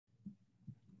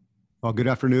Well, good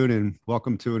afternoon and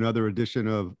welcome to another edition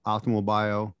of Optimal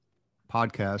Bio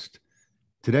podcast.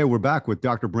 Today we're back with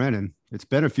Dr. Brannon. It's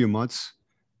been a few months,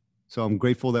 so I'm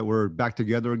grateful that we're back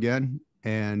together again.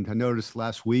 And I noticed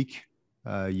last week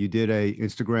you did a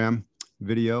Instagram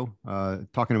video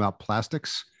talking about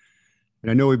plastics.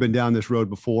 And I know we've been down this road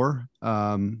before,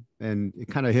 and it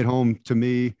kind of hit home to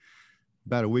me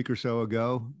about a week or so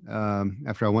ago.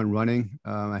 After I went running,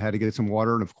 I had to get some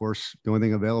water. And of course, the only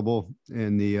thing available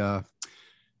in the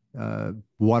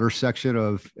water section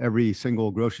of every single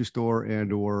grocery store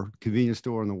and or convenience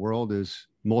store in the world is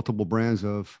multiple brands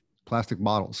of plastic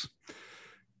bottles.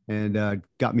 And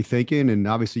got me thinking, and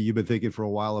obviously you've been thinking for a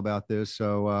while about this.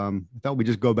 So I thought we'd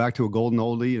just go back to a golden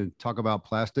oldie and talk about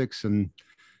plastics and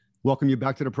welcome you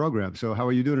back to the program. So how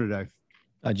are you doing today?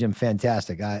 Jim,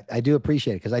 fantastic. I do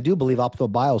appreciate it because I do believe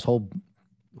Optimal Bio's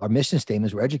our mission statement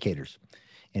is we're educators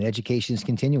and education is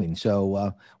continuing.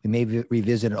 So we may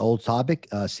revisit an old topic,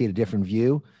 see a different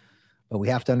view, but we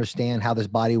have to understand how this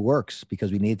body works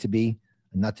because we need to be,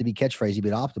 not to be catchphrasy,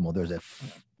 but optimal. There's a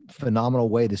phenomenal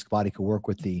way this body could work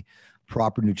with the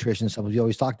proper nutrition, something we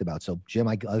always talked about. So Jim,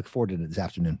 I look forward to it this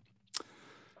afternoon.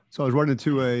 So I was running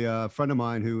into a friend of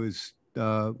mine who is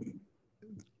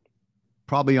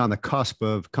probably on the cusp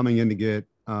of coming in to get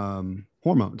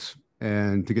hormones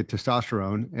and to get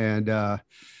testosterone. And I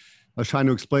was trying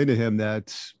to explain to him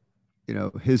that,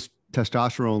 his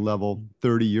testosterone level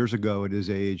 30 years ago at his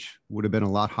age would have been a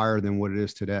lot higher than what it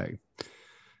is today.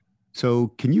 So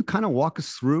can you kind of walk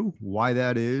us through why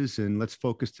that is? And let's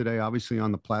focus today, obviously,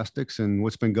 on the plastics and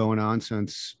what's been going on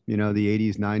since, the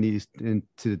 80s, 90s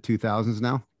into the 2000s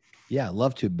now. Yeah, I'd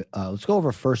love to. Let's go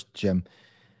over first, Jim,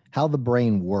 how the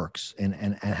brain works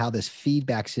and how this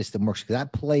feedback system works, because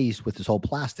that plays with this whole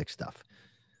plastic stuff.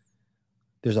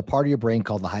 There's a part of your brain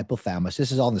called the hypothalamus.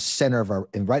 This is all in the center of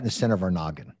right in the center of our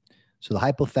noggin. So the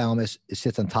hypothalamus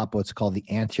sits on top of what's called the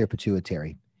anterior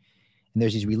pituitary. And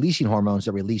there's these releasing hormones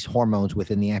that release hormones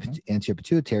within the anterior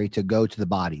pituitary to go to the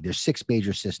body. There's 6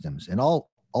 major systems, and all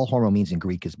hormone means in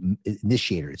Greek is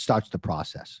initiator. It starts the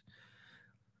process.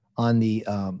 On the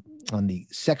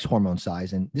sex hormone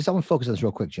size, and this I want to focus on this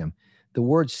real quick, Jim. The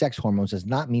word sex hormones does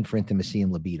not mean for intimacy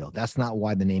and libido. That's not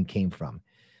why the name came from.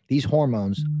 These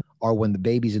hormones are when the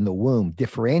baby's in the womb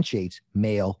differentiates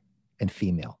male and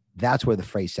female. That's where the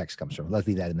phrase sex comes from. Let's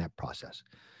leave that in that process.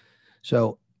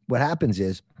 So what happens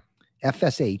is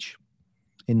FSH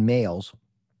in males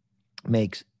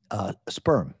makes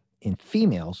sperm. In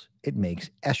females, it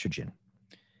makes estrogen.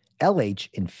 LH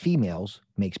in females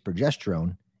makes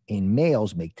progesterone. In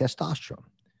males make testosterone.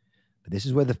 But this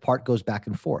is where the part goes back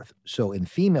and forth. So in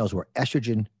females where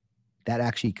estrogen, that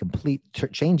actually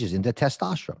changes into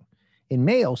testosterone. In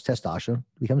males, testosterone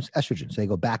becomes estrogen. So they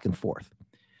go back and forth.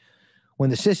 When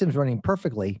the system's running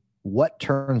perfectly, what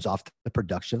turns off the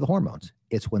production of the hormones?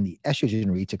 It's when the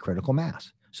estrogen reaches a critical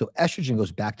mass. So estrogen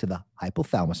goes back to the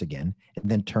hypothalamus again and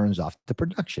then turns off the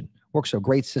production. Works a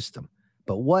great system.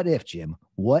 But what if, Jim,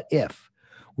 what if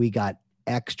we got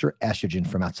extra estrogen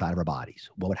from outside of our bodies?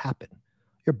 What would happen?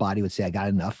 Your body would say, I got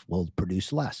enough, we'll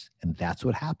produce less. And that's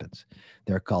what happens.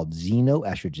 They're called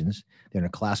xenoestrogens. They're in a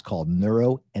class called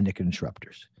neuroendocrine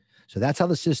disruptors. So that's how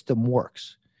the system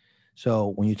works.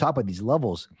 So when you talk about these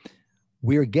levels,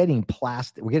 we're getting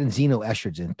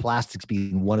xenoestrogen, plastics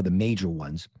being one of the major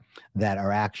ones that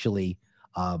are actually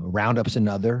Roundup's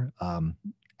another,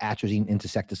 atrazine,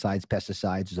 insecticides,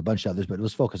 pesticides, there's a bunch of others, but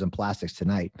let's focus on plastics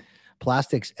tonight.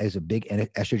 Plastics is a big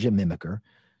estrogen mimicker.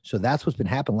 So that's what's been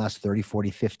happening the last 30, 40,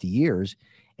 50 years.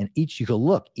 And you can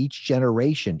look, each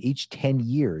generation, each 10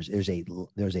 years, there's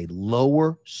a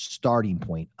lower starting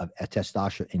point of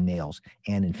testosterone in males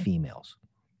and in females.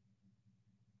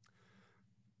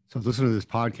 So I was listening to this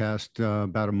podcast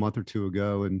about a month or two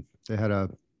ago, and they had a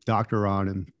doctor on,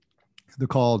 and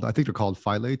I think they're called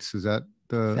phthalates. Is that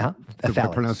the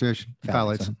pronunciation?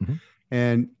 Phthalates. Mm-hmm.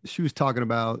 And she was talking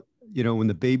about, when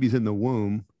the baby's in the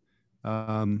womb,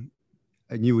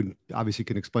 and you would obviously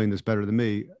can explain this better than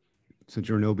me since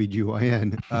you're an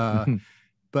OBGYN,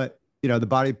 but, the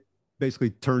body basically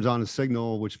turns on a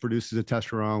signal, which produces a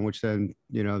testosterone, which then,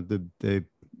 the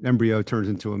embryo turns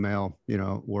into a male,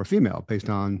 or a female based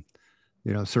on,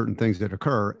 certain things that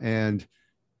occur. And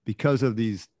because of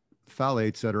these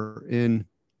phthalates that are in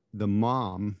the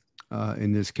mom,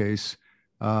 in this case,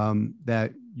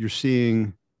 that you're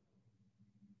seeing,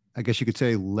 I guess you could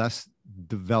say, less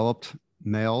developed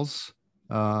males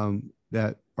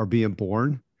that are being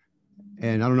born.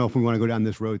 And I don't know if we want to go down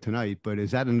this road tonight, but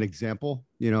is that an example,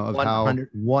 of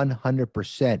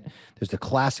 100%. There's the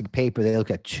classic paper. They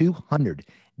look at 200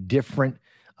 different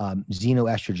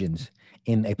xenoestrogens,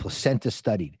 in a placenta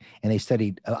studied, and they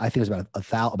studied, I think it was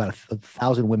about a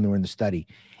thousand women were in the study.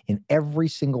 And every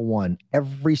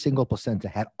single placenta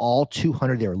had all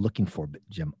 200 they were looking for,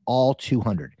 Jim, all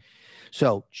 200.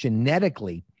 So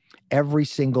genetically, every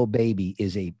single baby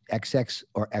is a XX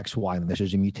or XY unless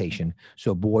there's a mutation.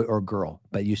 So boy or girl.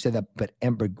 But you said that, but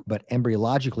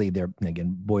embryologically, they're,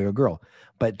 again, boy or girl.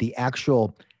 But the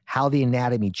actual, how the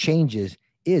anatomy changes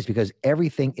is because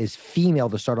everything is female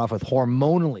to start off with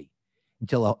hormonally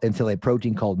until a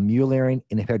protein called Mullerian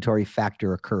inhibitory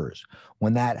factor occurs.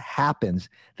 When that happens,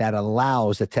 that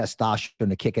allows the testosterone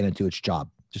to kick in into its job,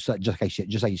 just like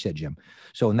you said, Jim.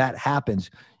 So when that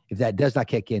happens, if that does not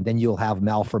kick in, then you'll have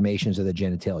malformations of the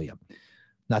genitalia.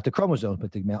 Not the chromosomes,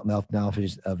 but the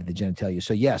malformations of the genitalia.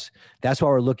 So yes, that's why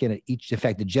we're looking at each. In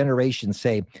fact, the generations,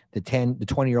 say the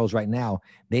 20-year-olds right now,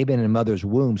 they've been in mother's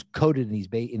wombs, coated in these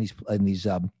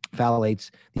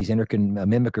phthalates, these endocrine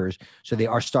mimickers. So they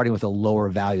are starting with a lower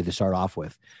value to start off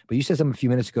with. But you said something a few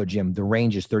minutes ago, Jim, the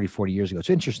range is 30, 40 years ago. It's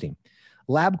interesting.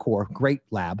 LabCorp, great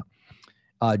lab,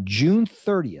 June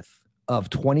 30th of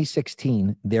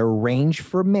 2016, their range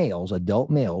for males, adult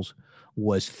males,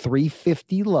 was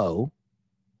 350 low,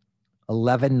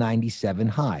 1197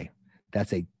 high.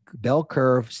 That's a bell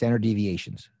curve standard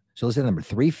deviations. So listen to the number,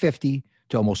 350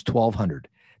 to almost 1200.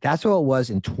 That's what it was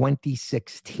in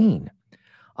 2016.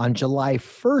 On July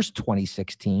 1st,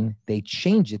 2016, they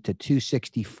changed it to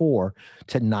 264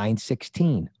 to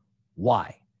 916.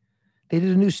 Why? They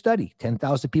did a new study,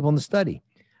 10,000 people in the study.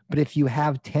 But if you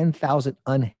have 10,000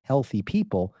 unhealthy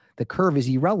people, the curve is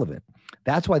irrelevant.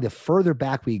 That's why the further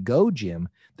back we go, Jim,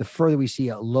 the further we see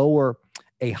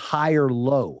a higher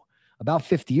low. About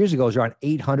 50 years ago, it was around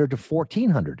 800 to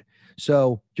 1,400.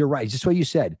 So you're right, just what you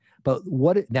said. But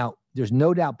now, there's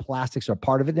no doubt plastics are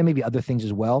part of it. There may be other things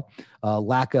as well,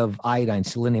 lack of iodine,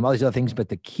 selenium, all these other things. But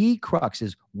the key crux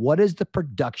is, what does the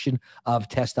production of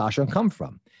testosterone come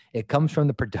from? It comes from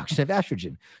the production of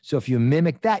estrogen. So if you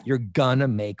mimic that, you're gonna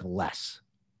make less.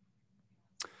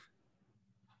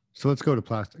 So let's go to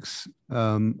plastics.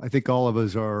 I think all of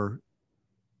us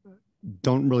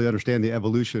don't really understand the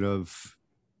evolution of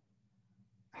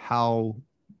how,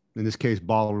 in this case,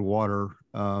 bottled water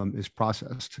is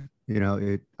processed.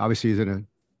 It obviously is in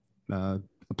a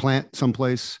plant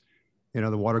someplace.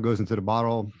 The water goes into the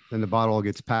bottle, then the bottle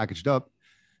gets packaged up,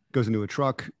 goes into a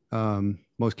truck.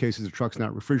 Most cases, the truck's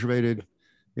not refrigerated.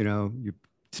 You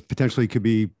potentially could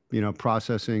be,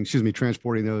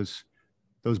 transporting those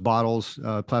bottles,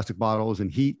 plastic bottles, in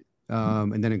heat,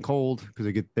 and then in cold, because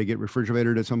they get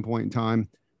refrigerated at some point in time.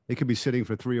 It could be sitting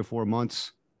for 3 or 4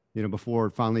 months, before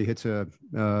it finally hits a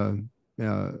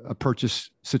purchase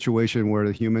situation where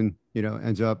the human,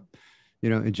 ends up,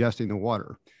 ingesting the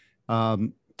water.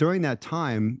 During that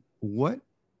time,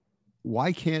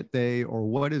 why can't they, or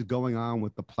what is going on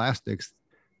with the plastics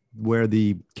where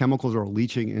the chemicals are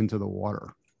leaching into the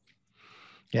water?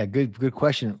 Yeah, good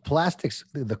question. Plastics,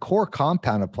 the core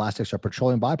compound of plastics are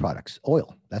petroleum byproducts,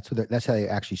 oil. That's how they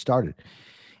actually started.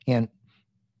 And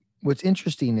what's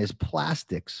interesting is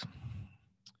plastics,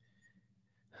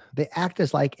 they act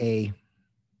as like a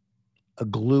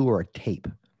glue or a tape.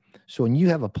 So when you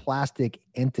have a plastic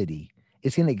entity,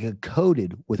 it's going to get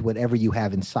coated with whatever you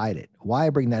have inside it. Why I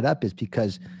bring that up is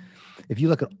because if you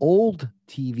look at old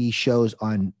TV shows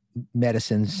on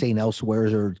medicine, St.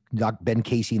 Elsewhere's or Dr. Ben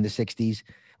Casey in the 60s,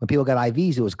 when people got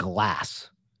IVs, it was glass,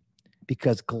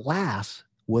 because glass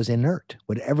was inert.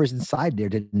 Whatever's inside there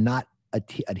did not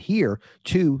adhere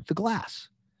to the glass.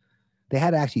 They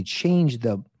had to actually change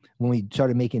when we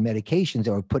started making medications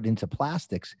that were put into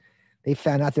plastics, they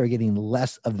found out they were getting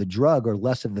less of the drug or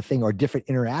less of the thing or different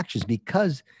interactions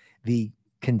because the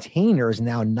container is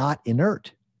now not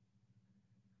inert,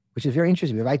 which is very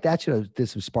interesting, right? That should have did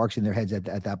some sparks in their heads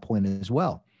at that point as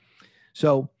well.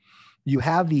 So you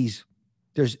have these,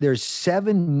 there's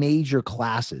 7 major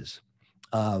classes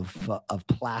of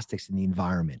plastics in the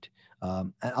environment.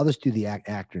 And I'll just do the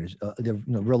actors. They're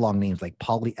real long names like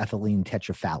polyethylene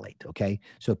tetraphthalate. Okay,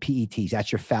 so PETs.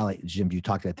 That's your phthalate, Jim. You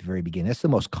talked about at the very beginning. That's the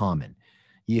most common.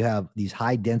 You have these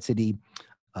high density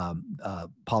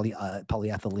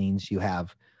polyethylenes. You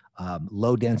have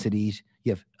low densities.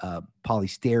 You have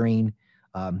polystyrene.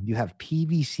 You have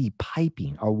PVC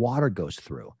piping. Our water goes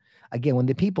through. Again, when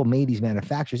the people made these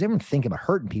manufacturers, they weren't thinking about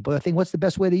hurting people. They think, what's the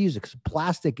best way to use it? Because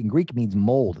plastic in Greek means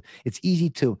mold. It's easy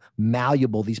to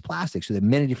malleable these plastics. So there are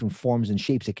many different forms and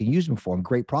shapes they can use them for, and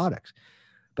great products.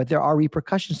 But there are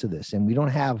repercussions to this. And we don't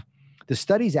have, the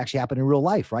studies actually happen in real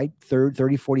life, right?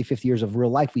 30, 40, 50 years of real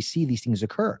life, we see these things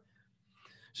occur.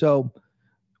 So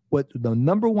what the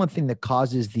number one thing that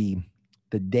causes the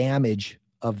damage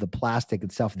of the plastic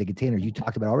itself, the container you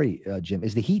talked about already, Jim,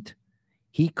 is the heat.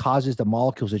 Heat causes the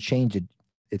molecules to change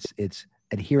its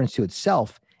adherence to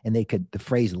itself, and the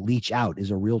phrase leach out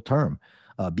is a real term.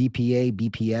 BPA,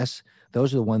 BPS,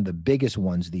 those are one of the biggest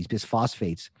ones, these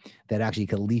bisphosphates that actually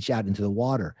can leach out into the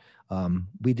water.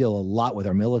 We deal a lot with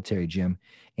our military, Jim,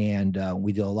 and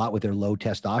we deal a lot with their low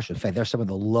testosterone. In fact, they're some of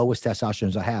the lowest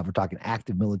testosterone I have. We're talking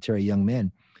active military young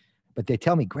men. But they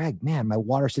tell me, Greg, man, my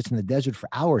water sits in the desert for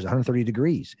hours, 130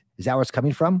 degrees. Is that where it's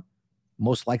coming from?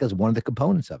 Most likely is one of the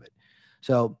components of it.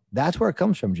 So that's where it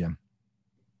comes from, Jim.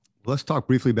 Let's talk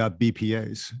briefly about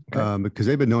BPAs, okay. Because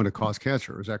they've been known to cause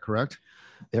cancer. Is that correct?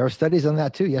 There are studies on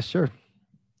that too. Yes, sir.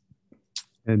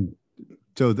 And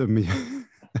so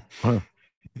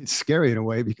it's scary in a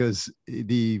way, because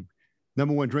the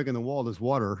number one drink in the world is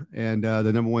water, and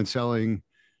the number one selling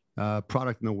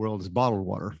product in the world is bottled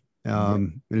water.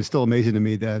 And it's still amazing to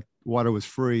me that water was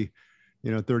free,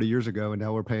 30 years ago, and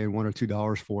now we're paying $1 or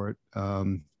 $2 for it,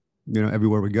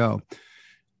 everywhere we go.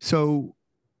 So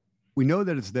we know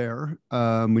that it's there.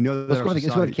 We know that let's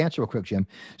go to cancer real quick, Jim.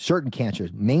 Certain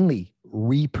cancers, mainly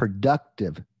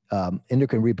reproductive,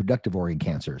 endocrine reproductive organ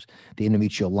cancers, the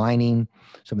endometrial lining,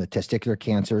 some of the testicular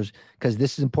cancers, because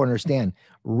this is important to understand.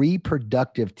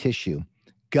 Reproductive tissue,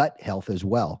 gut health as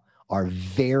well, are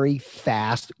very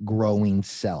fast growing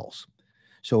cells.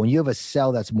 So when you have a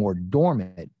cell that's more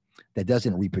dormant, that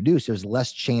doesn't reproduce, there's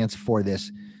less chance for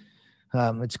this.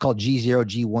 It's called G0,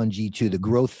 G1, G2, the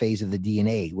growth phase of the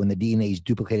DNA, when the DNA is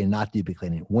duplicating, not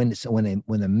duplicating. When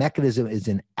the mechanism is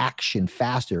in action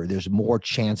faster, there's more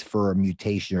chance for a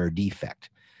mutation or a defect.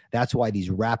 That's why these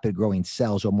rapid growing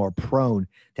cells are more prone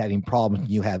to having problems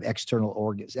when you have external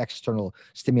organs, external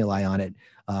stimuli on it,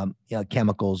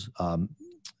 chemicals,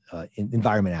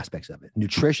 environment aspects of it.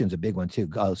 Nutrition is a big one too,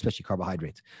 especially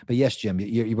carbohydrates. But yes, Jim, what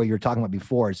you were talking about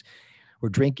before is we're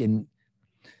drinking.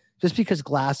 Just because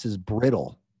glass is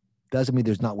brittle doesn't mean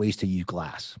there's not ways to use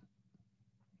glass.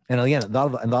 And again, a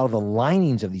lot of the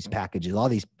linings of these packages, all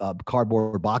these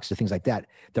cardboard boxes, things like that,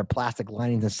 their plastic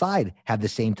linings inside have the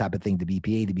same type of thing: the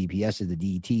BPA, the BPSs, the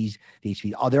DETs, the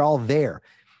HV. They're all there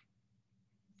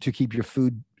to keep your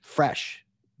food fresh,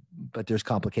 but there's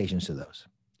complications to those.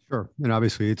 Sure, and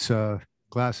obviously, it's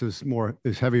glass is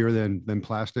heavier than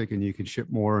plastic, and you can ship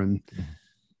more, and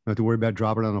not have to worry about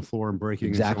dropping it on the floor and breaking,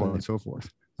 exactly, and so on and so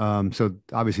forth. So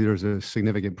obviously there's a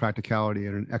significant practicality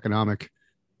and an economic,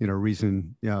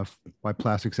 reason, why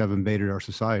plastics have invaded our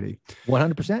society.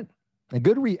 100%, and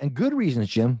good reasons,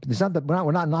 Jim. It's not that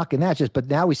we're not knocking that, but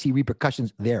now we see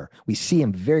repercussions there. We see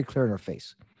them very clear in our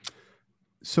face.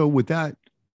 So with that,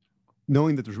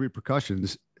 knowing that there's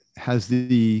repercussions, has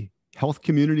the health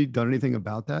community done anything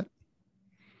about that?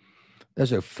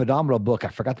 There's a phenomenal book. I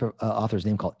forgot the author's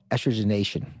name, called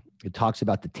Estrogenation. It talks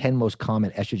about the 10 most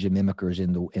common estrogen mimickers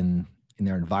in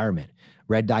their environment.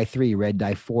 Red dye 3, red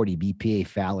dye 40, BPA,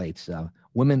 phthalates.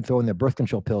 Women throwing their birth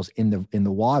control pills in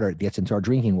the water. It gets into our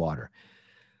drinking water.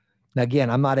 Now, again,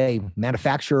 I'm not a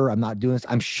manufacturer. I'm not doing this.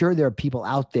 I'm sure there are people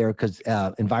out there, because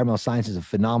environmental science is a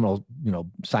phenomenal,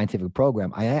 scientific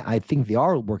program. I think they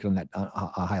are working on that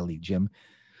highly, Jim.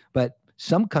 But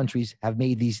some countries have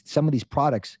made some of these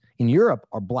products in Europe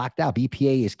are blacked out.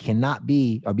 BPS,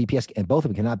 and both of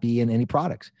them cannot be in any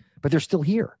products, but they're still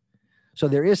here. So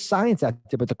there is science out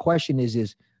there, but the question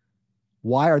is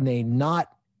why are they not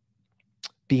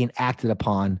being acted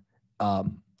upon?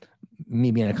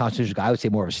 Me being a constitutional guy, I would say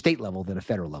more of a state level than a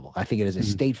federal level. I think it is a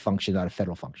state function, not a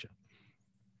federal function.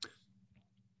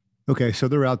 Okay, so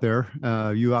they're out there.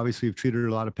 You obviously have treated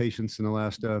a lot of patients in the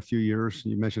last few years.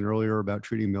 You mentioned earlier about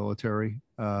treating military.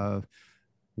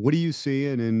 What are you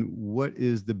seeing, and what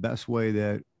is the best way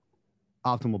that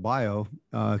Optimal Bio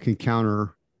can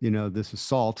counter, this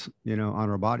assault, on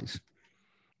our bodies?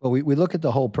 Well, we look at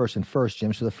the whole person first,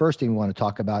 Jim. So the first thing we want to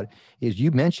talk about is,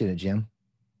 you mentioned it, Jim.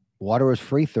 Water was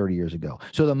free 30 years ago.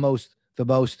 So the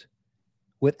most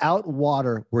without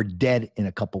water, we're dead in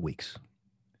a couple weeks.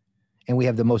 And we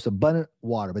have the most abundant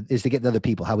water, but is to get to other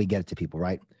people, how we get it to people,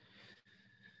 right?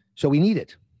 So we need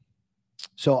it.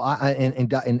 So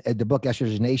in the book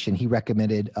Estrogenation, he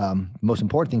recommended most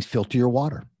important things: filter your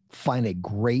water. Find a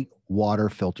great water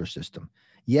filter system.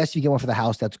 Yes, you get one for the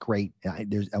house. That's great.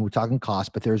 And we're talking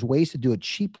cost, but there's ways to do it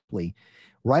cheaply.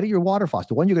 Right at your water faucet,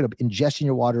 the one you're going to ingest in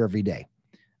your water every day.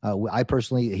 I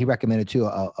personally, he recommended too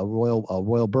a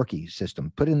Royal Berkey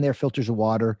system. Put in there, filters of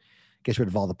water, gets rid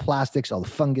of all the plastics, all the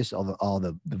fungus, all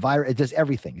the virus. It does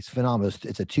everything. It's phenomenal.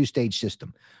 It's a 2-stage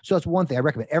system. So that's one thing I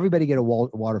recommend. Everybody get a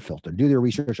water filter. Do their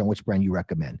research on which brand you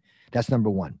recommend. That's number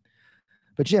one.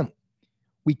 But Jim,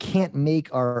 we can't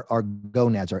make our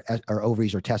gonads, our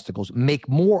ovaries, or testicles make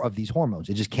more of these hormones.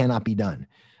 It just cannot be done.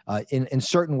 In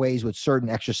certain ways with certain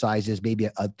exercises, maybe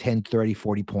a 10, 30,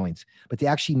 40 points, but to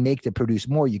actually make to produce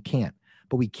more, you can't.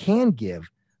 But we can give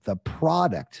the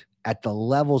product at the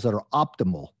levels that are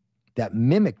optimal that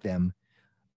mimic them,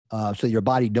 so your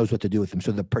body knows what to do with them.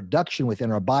 So the production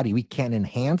within our body, we can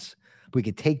enhance. We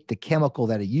could take the chemical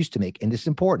that it used to make, and this is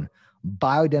important,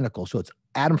 bioidentical. So it's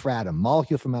atom for atom,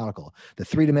 molecule for molecule, the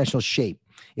three-dimensional shape,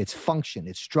 its function,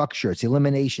 its structure, its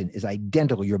elimination is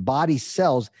identical. Your body's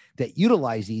cells that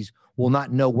utilize these will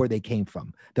not know where they came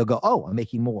from. They'll go, oh, I'm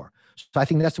making more. So I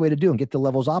think that's the way to do and get the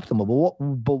levels optimal.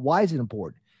 But why is it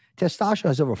important? Testosterone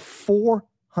has over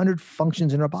 400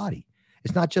 functions in our body.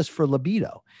 It's not just for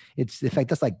libido. It's, in fact,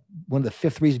 that's like one of the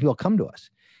fifth reasons people come to us.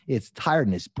 It's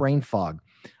tiredness, brain fog,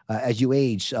 as you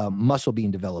age, muscle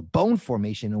being developed, bone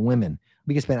formation in women.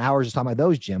 We can spend hours just talking about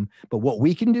those, Jim. But what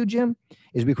we can do, Jim,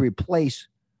 is we can replace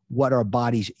what our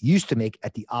bodies used to make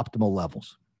at the optimal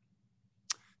levels.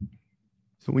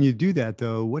 So when you do that,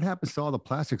 though, what happens to all the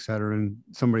plastics that are in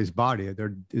somebody's body?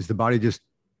 Is the body just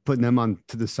putting them on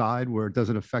to the side where it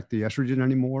doesn't affect the estrogen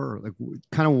anymore? Or like,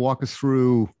 kind of walk us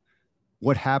through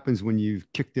what happens when you've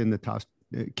kicked up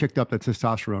the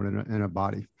testosterone in a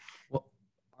body.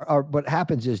 What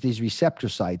happens is these receptor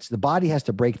sites, the body has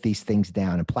to break these things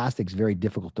down, and plastic's very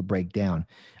difficult to break down.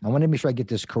 I want to make sure I get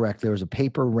this correct. There was a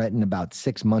paper written about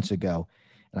 6 months ago,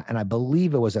 and I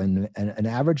believe it was an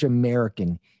average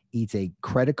American eats a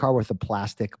credit card worth of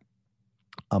plastic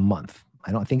a month.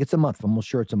 I don't think it's a month. I'm almost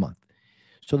sure it's a month.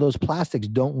 So those plastics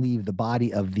don't leave the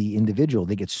body of the individual.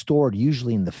 They get stored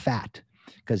usually in the fat,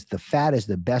 because the fat is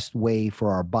the best way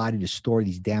for our body to store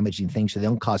these damaging things so they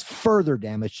don't cause further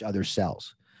damage to other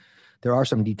cells. There are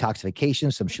some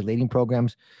detoxifications, some chelating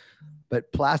programs,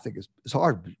 but plastic is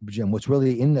hard, Jim. What's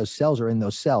really in those cells are in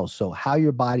those cells. So how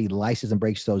your body lyses and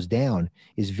breaks those down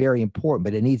is very important,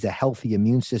 but it needs a healthy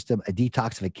immune system, a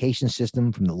detoxification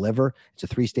system from the liver. It's a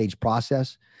 3-stage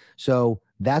process. So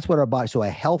that's what our body, so a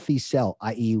healthy cell,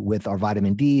 i.e. with our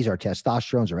vitamin Ds, our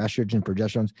testosterones, our estrogen,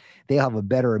 progesterones, they have a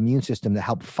better immune system to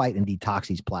help fight and detox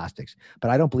these plastics.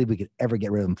 But I don't believe we could ever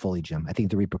get rid of them fully, Jim. I think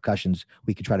the repercussions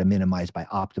we could try to minimize by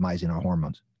optimizing our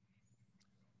hormones.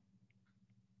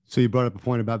 So you brought up a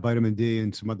point about vitamin D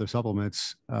and some other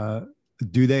supplements.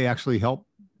 Do they actually help?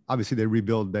 Obviously they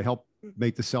rebuild, they help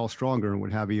make the cell stronger and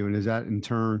what have you. And is that in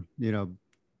turn,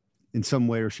 in some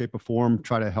way or shape or form,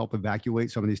 try to help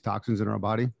evacuate some of these toxins in our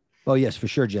body? Oh, yes, for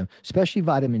sure, Jim. Especially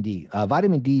vitamin D.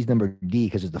 Vitamin D is number D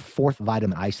because it's the 4th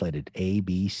vitamin isolated, A,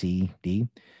 B, C, D.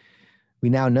 We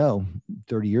now know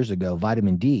 30 years ago,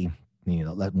 vitamin D,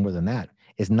 more than that,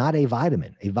 is not a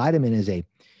vitamin. A vitamin is a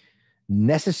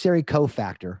necessary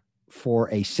cofactor for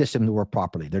a system to work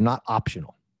properly. They're not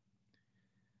optional.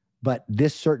 But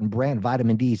this certain brand,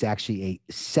 vitamin D, is actually a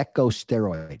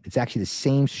secosteroid. It's actually the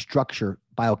same structure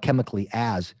biochemically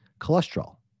as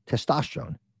cholesterol,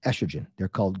 testosterone, estrogen. They're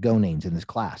called gonanes in this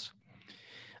class.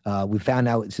 We found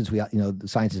out, since the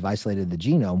science has isolated the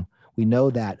genome, we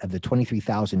know that of the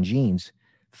 23,000 genes,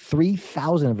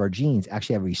 3,000 of our genes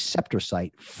actually have a receptor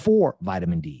site for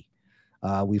vitamin D.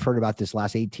 We've heard about this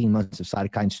last 18 months of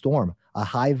cytokine storm. A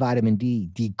high vitamin D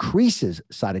decreases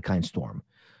cytokine storm.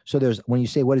 So when you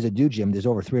say, what does it do, Jim? There's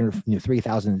over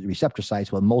 3,000 receptor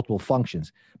sites with multiple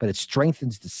functions, but it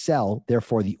strengthens the cell,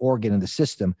 therefore the organ and the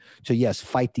system. So yes,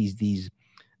 fight these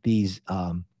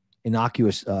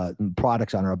innocuous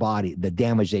products on our body, the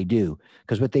damage they do.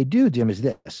 Because what they do, Jim, is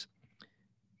this.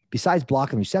 Besides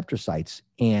blocking receptor sites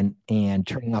and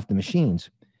turning off the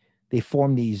machines, they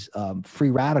form these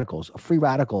free radicals. A free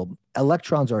radical,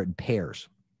 electrons are in pairs.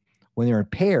 When they're in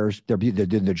pairs, they're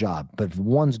doing their job. But if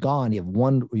one's gone, you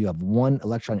have one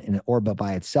electron in an orbit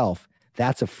by itself.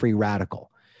 That's a free radical.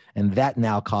 And that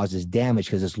now causes damage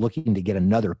because it's looking to get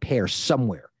another pair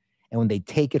somewhere. And when they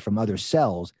take it from other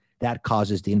cells, that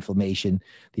causes the inflammation,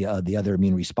 the other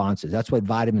immune responses. That's why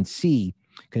vitamin C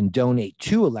can donate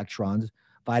 2 electrons.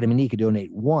 Vitamin E can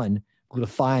donate 1.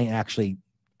 Glutathione actually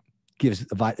gives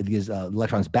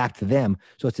electrons back to them.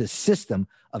 So it's a system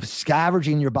of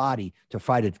scavenging your body to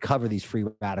try to cover these free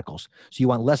radicals. So you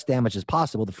want less damage as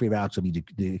possible. The free radicals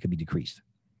could be decreased.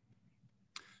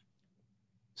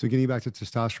 So getting back to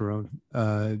testosterone,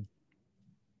 you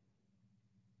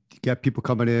get people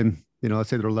coming in, let's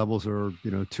say their levels are,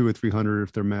 200 or 300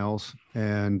 if they're males,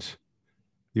 and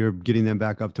you're getting them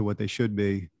back up to what they should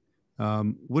be.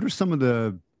 What are some of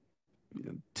the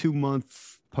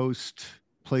 2-month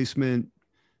post-placement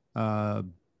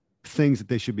things that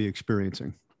they should be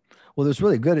experiencing? Well, there's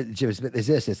really good, Jim, is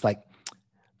this. It's like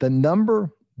the number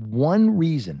one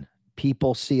reason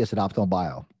people see us at Optimal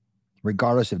Bio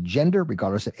regardless of gender,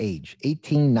 regardless of age.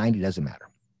 18, 90, doesn't matter.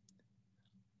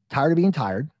 Tired of being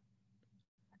tired.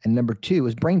 And number 2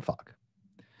 is brain fog.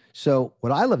 So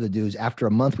what I love to do is after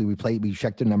a month, we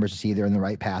check the numbers to see if they're in the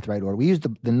right path, right order. We use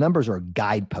the numbers are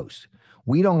guideposts.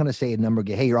 We don't want to say a number,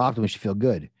 hey, you're optimist, you feel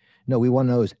good. No, we want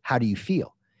to know is how do you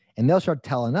feel? And they'll start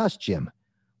telling us, Jim,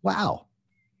 wow,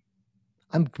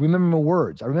 I'm remembering my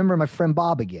words. I remember my friend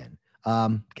Bob again.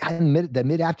 In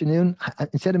mid-afternoon,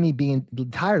 instead of me being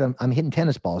tired, I'm hitting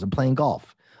tennis balls. I'm playing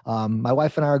golf. My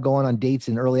wife and I are going on dates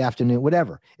in early afternoon,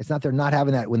 whatever. It's not, they're not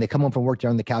having that when they come home from work, they're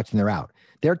on the couch and they're out.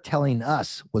 They're telling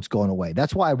us what's going away.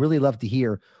 That's why I really love to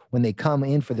hear when they come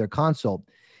in for their consult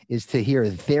is to hear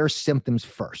their symptoms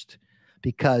first,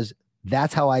 because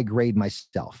that's how I grade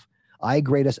myself. I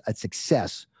grade us a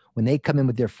success when they come in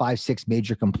with their 5, 6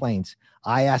 major complaints.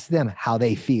 I ask them how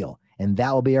they feel, and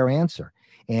that will be our answer.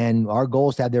 And our goal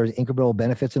is to have their incremental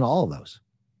benefits in all of those.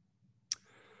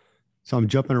 So I'm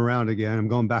jumping around again. I'm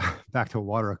going back to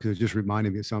water because it just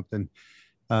reminded me of something.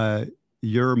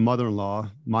 Your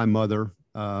mother-in-law, my mother,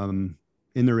 in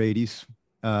their 80s,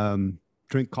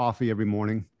 drink coffee every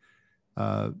morning,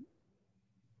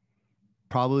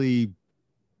 probably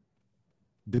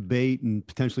debate and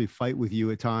potentially fight with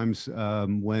you at times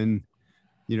when,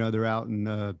 they're out in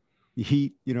the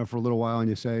heat, for a little while, and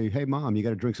you say, hey, Mom, you got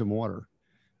to drink some water.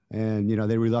 And,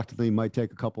 they reluctantly might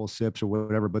take a couple of sips or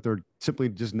whatever, but they're simply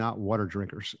just not water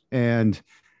drinkers. And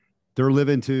they're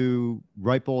living to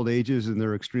ripe old ages and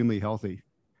they're extremely healthy.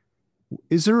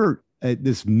 Is there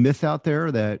this myth out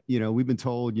there that, we've been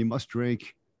told you must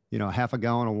drink, half a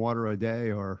gallon of water a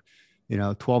day or,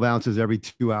 12 ounces every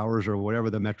 2 hours or whatever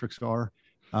the metrics are?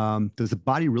 Does the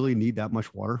body really need that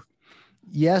much water?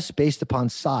 Yes, based upon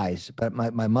size. But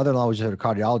my mother-in-law was at a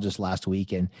cardiologist last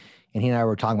week, and he and I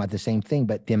were talking about the same thing.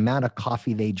 But the amount of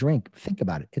coffee they drink, think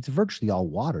about it. It's virtually all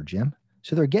water, Jim.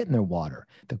 So they're getting their water.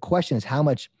 The question is, how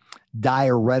much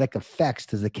diuretic effects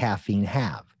does the caffeine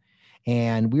have?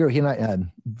 And he and I,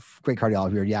 great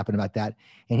cardiologist, we were yapping about that.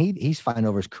 And he's finding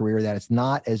over his career that it's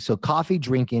not as, so coffee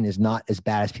drinking is not as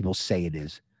bad as people say it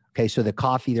is. Okay. So the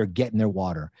coffee, they're getting their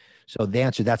water. So the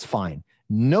answer, that's fine.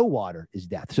 No water is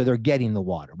death. So they're getting the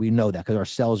water. We know that because our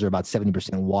cells are about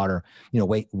 70% water,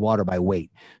 water by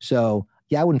weight. So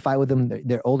yeah, I wouldn't fight with them.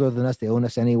 They're older than us. They own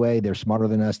us anyway. They're smarter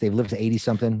than us. They've lived to 80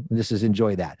 something. This is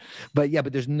enjoy that. But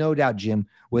there's no doubt, Jim,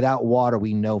 without water,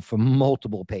 we know from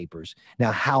multiple papers.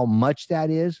 Now, how much that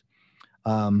is,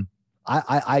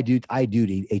 I do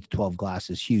need 8 to 12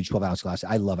 glasses, huge 12-ounce glasses.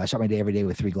 I start my day every day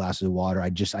with 3 glasses of water. I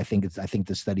think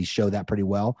the studies show that pretty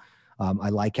well. I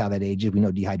like how that ages. We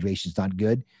know dehydration is not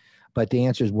good, but the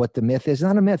answer is what the myth is. It's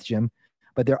not a myth, Jim,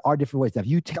 but there are different ways. Now, if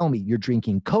you tell me you're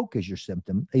drinking Coke as your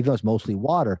symptom, even though it's mostly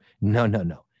water,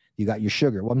 no. You got your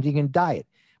sugar. Well, I'm thinking diet.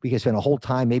 We can spend a whole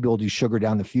time. Maybe we'll do sugar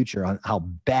down the future on how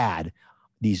bad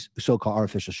these so-called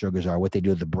artificial sugars are, what they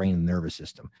do to the brain and nervous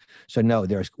system. So no,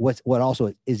 there's what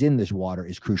also is in this water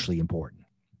is crucially important.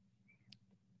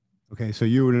 Okay. So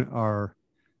you are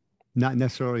not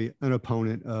necessarily an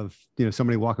opponent of,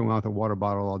 somebody walking around with a water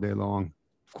bottle all day long.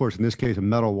 Of course, in this case, a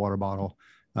metal water bottle,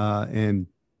 and,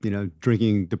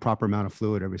 drinking the proper amount of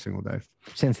fluid every single day.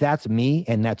 Since that's me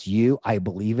and that's you, I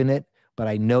believe in it, but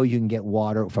I know you can get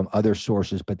water from other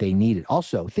sources, but they need it.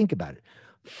 Also, think about it.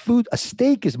 A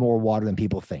steak is more water than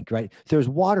people think, right? There's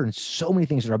water in so many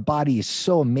things, and our body is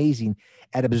so amazing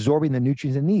at absorbing the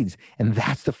nutrients it needs. And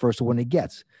that's the first one it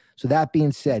gets. So that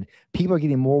being said, people are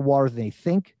getting more water than they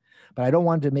think, but I don't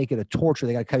want to make it a torture.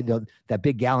 They got to cut that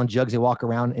big gallon jugs they walk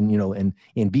around and,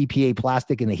 in BPA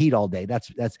plastic in the heat all day.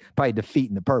 That's probably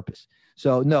defeating the purpose.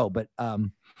 So no, but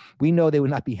we know they would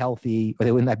not be healthy, or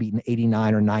they would not be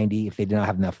 89 or 90 if they did not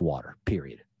have enough water,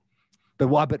 period.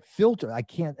 But filter, I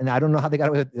can't, and I don't know how they got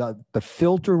away with but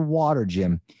filtered water,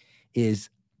 Jim, is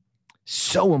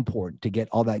so important to get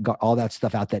all that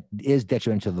stuff out that is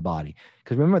detrimental to the body.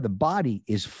 Because remember, the body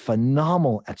is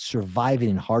phenomenal at surviving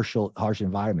in harsh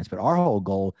environments. But our whole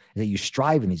goal is that you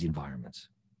strive in these environments.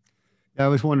 Yeah, I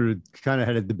always wondered, kind of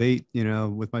had a debate,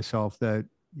 with myself that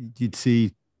you'd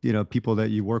see, people that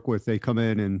you work with, they come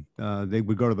in and they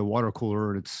would go to the water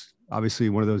cooler, and it's obviously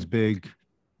one of those big,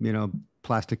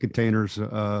 plastic containers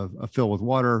filled with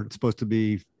water. It's supposed to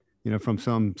be, from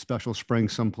some special spring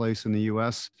someplace in the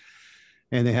US.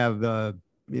 And they have a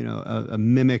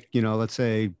mimic, let's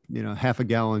say, half a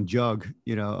gallon jug,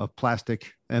 of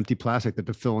empty plastic that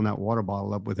they're filling that water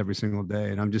bottle up with every single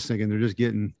day. And I'm just thinking they're just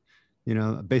getting,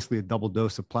 basically a double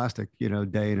dose of plastic, day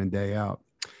in and day out.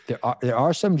 There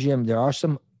are some, Jim,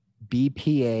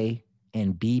 BPA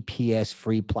and BPS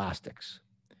free plastics.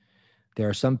 There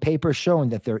are some papers showing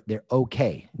that they're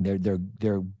okay.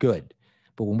 They're good.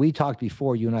 But when we talked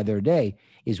before, you and I the other day,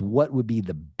 is what would be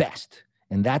the best.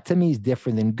 And that to me is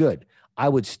different than good. I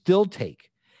would still take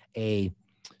a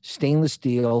stainless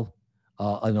steel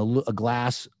and a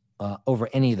glass over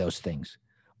any of those things.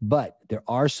 But there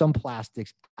are some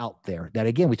plastics out there that,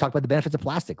 again, we talked about the benefits of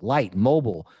plastic: light,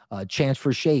 mobile, chance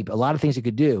for shape, a lot of things it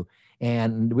could do.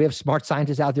 And we have smart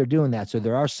scientists out there doing that. So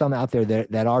there are some out there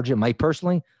that are, Jim. Mike,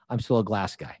 personally, I'm still a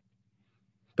glass guy.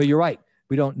 But you're right.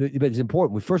 We don't, but it's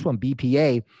important. We first went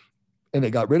BPA and they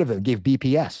got rid of it and gave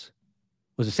BPS. It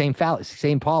was the same fallacy,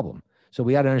 same problem. So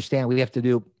we got to understand, we have to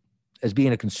do, as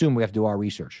being a consumer, we have to do our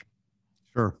research.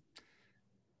 Sure.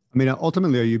 I mean,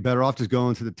 ultimately, are you better off just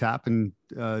going to the tap and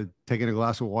taking a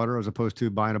glass of water as opposed to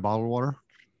buying a bottle of water?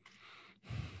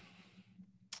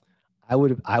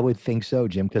 I would think so,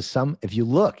 Jim, because if you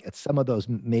look at some of those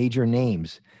major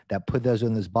names that put those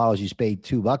in those bottles you paid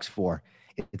 $2 for,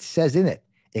 it says in it,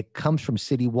 it comes from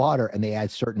city water and they add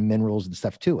certain minerals and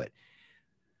stuff to it.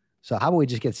 So how about we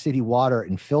just get city water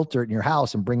and filter it in your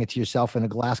house and bring it to yourself in a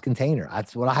glass container?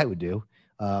 That's what I would do.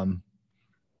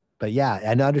 But yeah,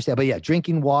 and I understand. But yeah,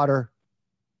 drinking water.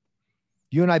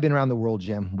 You and I have been around the world,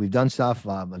 Jim. We've done stuff,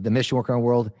 the mission work around the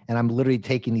world, and I'm literally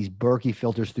taking these Berkey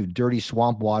filters through dirty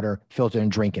swamp water filter and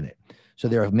drinking it. So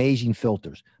they're amazing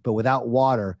filters. But without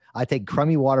water, I take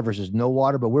crummy water versus no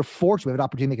water. But we're fortunate we have an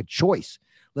opportunity to make a choice.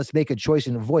 Let's make a choice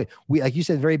and avoid. We, like you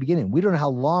said at the very beginning, we don't know how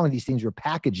long these things were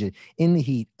packaged in the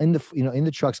heat, in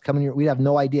the trucks coming here. We have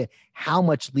no idea how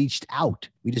much leached out.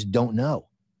 We just don't know.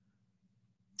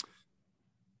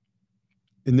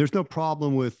 And there's no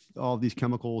problem with all these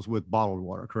chemicals with bottled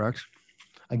water, correct?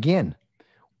 Again,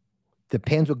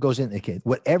 depends what goes in. Okay,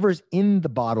 whatever's in the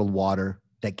bottled water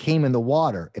that came in the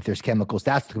water, if there's chemicals,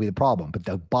 that's going to be the problem. But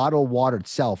the bottled water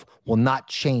itself will not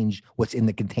change what's in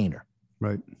the container.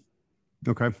 Right.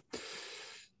 Okay.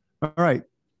 All right.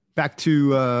 Back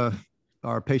to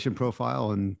our patient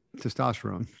profile and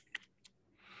testosterone.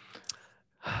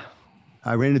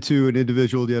 I ran into an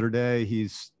individual the other day.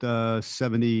 He's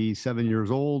 77 years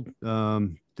old,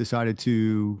 decided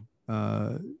to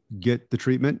get the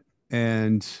treatment.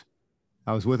 And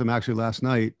I was with him actually last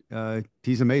night.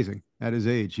 He's amazing at his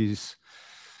age. He's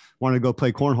wanted to go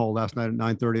play cornhole last night at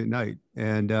 9:30 at night.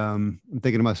 And I'm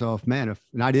thinking to myself, man,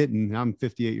 and I didn't, I'm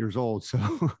 58 years old. So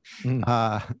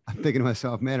I'm thinking to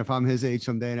myself, man, if I'm his age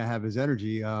someday and I have his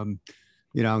energy, I'm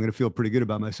going to feel pretty good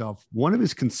about myself. One of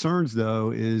his concerns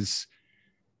though is,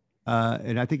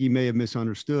 and I think he may have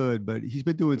misunderstood, but he's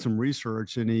been doing some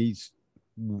research and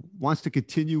wants to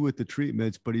continue with the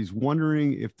treatments, but he's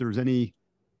wondering if there's any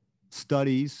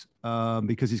studies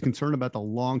because he's concerned about the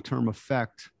long-term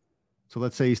effect. So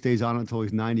let's say he stays on until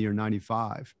he's 90 or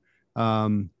 95.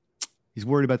 He's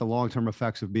worried about the long-term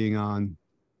effects of being on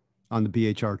the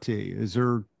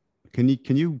BHRT.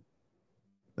 Can you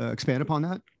expand upon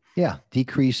that? Yeah,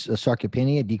 decrease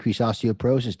sarcopenia, decrease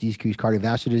osteoporosis, decrease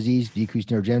cardiovascular disease, decrease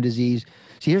neurodegenerative disease.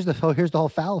 See, here's the whole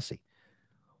fallacy.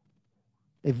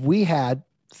 If we had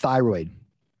thyroid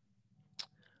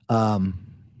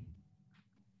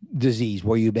disease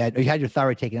where you had your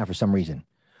thyroid taken out for some reason,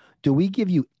 do we give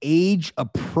you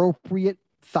age-appropriate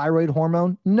thyroid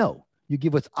hormone? No. You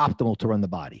give what's optimal to run the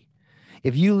body.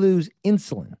 If you lose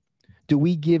insulin, do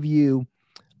we give you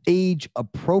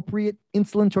age-appropriate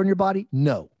insulin to run your body?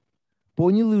 No. But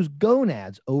when you lose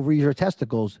gonads, ovaries, or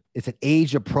testicles, it's an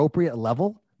age-appropriate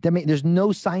level. There's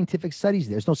no scientific studies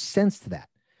there. There's no sense to that.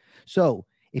 So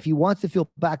if he wants to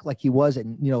feel back like he was,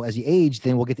 as he aged,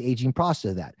 then we'll get the aging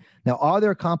process of that. Now, are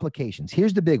there complications?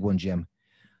 Here's the big one, Jim.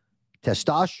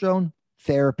 Testosterone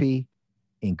therapy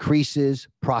increases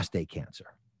prostate cancer.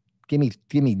 Give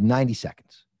me 90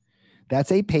 seconds.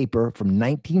 That's a paper from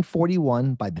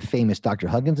 1941 by the famous Dr.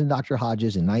 Huggins and Dr.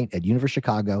 Hodges at University of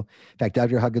Chicago. In fact,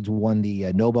 Dr. Huggins won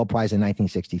the Nobel Prize in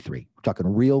 1963. We're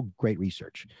talking real great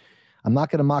research. I'm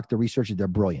not going to mock the researchers. They're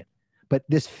brilliant. But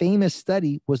this famous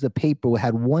study was the paper that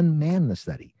had one man in the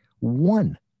study.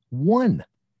 One.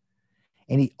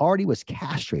 And he already was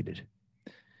castrated,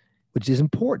 which is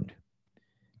important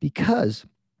because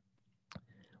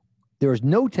there is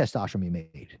no testosterone being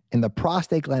made. And the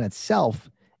prostate gland itself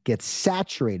gets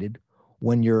saturated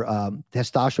when your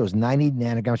testosterone is 90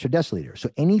 nanograms per deciliter.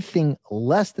 So anything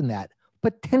less than that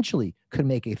potentially could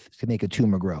make a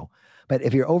tumor grow. But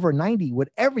if you're over 90,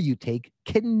 whatever you take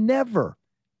can never,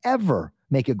 ever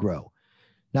make it grow.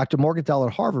 Dr. Morgenthau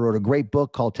at Harvard wrote a great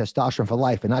book called Testosterone for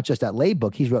Life. And not just that lay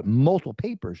book, he's wrote multiple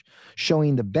papers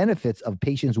showing the benefits of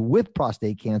patients with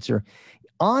prostate cancer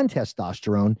on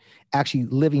testosterone actually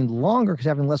living longer because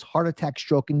having less heart attack,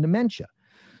 stroke, and dementia.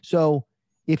 So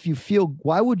if you feel,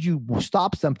 why would you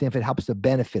stop something if it helps the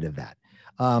benefit of that?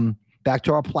 Back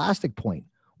to our plastic point.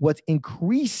 what's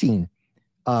increasing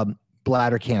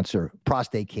bladder cancer,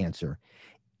 prostate cancer,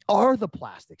 are the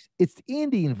plastics. It's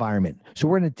in the environment. So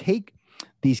we're going to take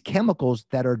these chemicals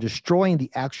that are destroying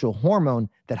the actual hormone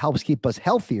that helps keep us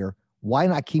healthier. Why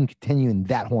not keep continuing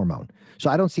that hormone? So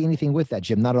I don't see anything with that,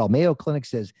 Jim. Not at all. Mayo Clinic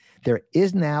says there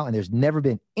is now, and there's never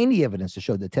been any evidence to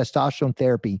show that testosterone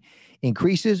therapy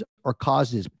increases or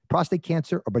causes prostate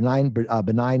cancer or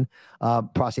benign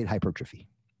prostate hypertrophy.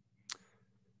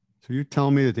 So you're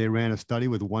telling me that they ran a study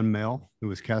with one male who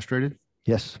was castrated?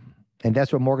 Yes. And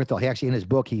that's what Morgenthau, he actually, in his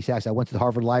book, he says, I went to the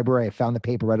Harvard Library, I found the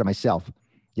paper, read it myself.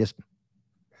 Yes.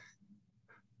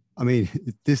 I mean,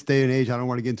 at this day and age, I don't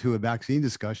want to get into a vaccine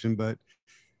discussion, but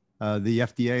the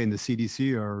FDA and the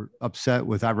CDC are upset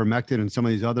with ivermectin and some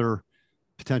of these other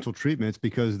potential treatments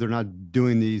because they're not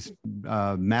doing these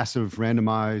massive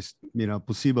randomized,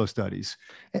 placebo studies.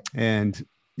 And,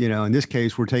 in this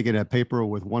case, we're taking a paper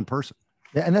with one person.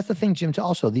 Yeah, and that's the thing, Jim,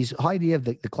 also these idea of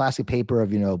the classic paper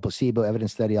of, placebo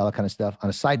evidence study, all that kind of stuff. On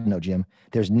a side note, Jim,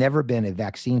 there's never been a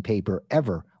vaccine paper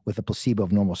ever with a placebo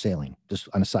of normal saline, just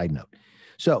on a side note.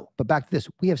 So, but back to this,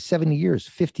 we have 70 years,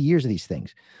 50 years of these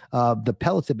things. The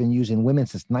pellets have been used in women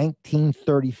since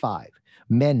 1935,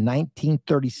 men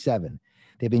 1937.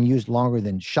 They've been used longer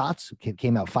than shots,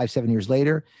 came out 5-7 years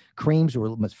later. Creams were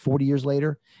almost 40 years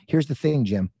later. Here's the thing,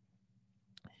 Jim,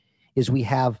 is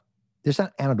there's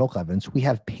not anecdotal evidence. We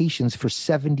have patients for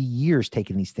 70 years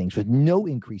taking these things with no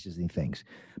increases in things.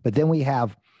 But then we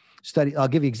have study. I'll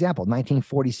give you an example.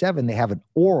 1947, they have an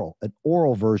oral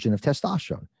version of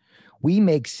testosterone. We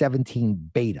make 17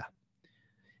 beta.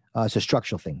 It's a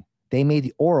structural thing. They made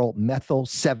the oral methyl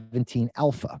 17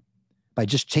 alpha. By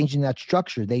just changing that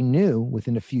structure, they knew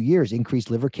within a few years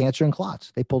increased liver cancer and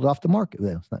clots. They pulled it off the market.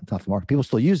 Well, it's not off the market. People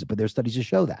still use it, but there's studies to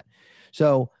show that.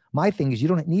 So my thing is, you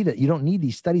don't need it. You don't need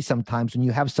these studies sometimes when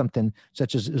you have something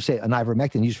such as, say, an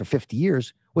ivermectin used for 50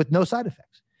 years with no side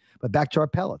effects. But back to our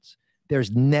pellets.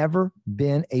 There's never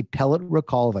been a pellet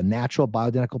recall of a natural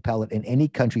bioidentical pellet in any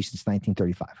country since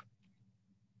 1935.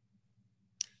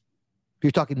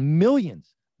 You're talking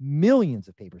millions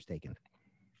of papers taken.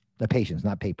 The patients,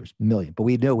 not papers, million. But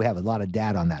we know we have a lot of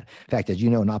data on that. In fact, as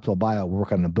you know, in Optimal Bio, we're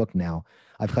working on a book now.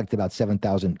 I've collected about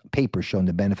 7,000 papers showing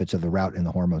the benefits of the route and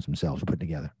the hormones themselves we're putting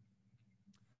together.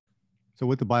 So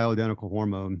with the bioidentical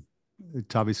hormone,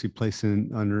 it's obviously placed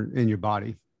in your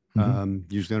body,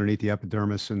 usually underneath the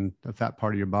epidermis and the fat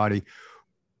part of your body.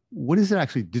 What is it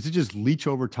actually? Does it just leach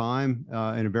over time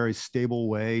in a very stable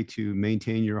way to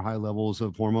maintain your high levels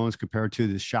of hormones compared to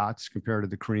the shots, compared to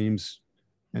the creams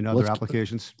and other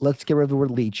applications? Let's get rid of the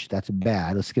word leach. That's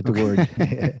bad. Let's get the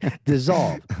word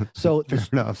dissolve. So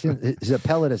the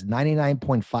pellet is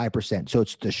 99.5%. So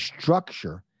it's the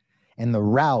structure and the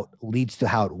route leads to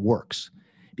how it works.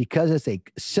 Because it's a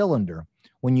cylinder,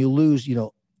 when you lose,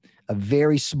 a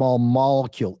very small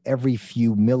molecule every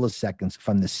few milliseconds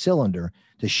from the cylinder,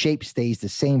 the shape stays the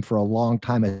same for a long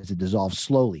time as it dissolves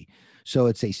slowly. So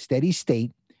it's a steady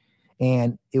state,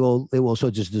 and it will so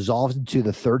it just dissolves into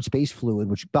the third space fluid,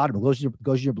 which goes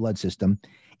to your blood system.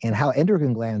 And how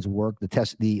endocrine glands work,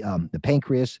 the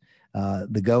pancreas,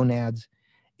 the gonads,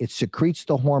 it secretes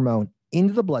the hormone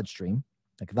into the bloodstream,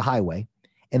 like the highway,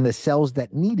 and the cells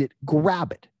that need it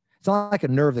grab it. It's not like a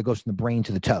nerve that goes from the brain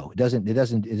to the toe. It doesn't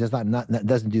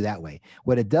do that way.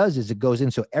 What it does is it goes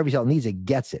in, so every cell needs it,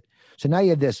 gets it. So now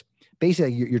you have this,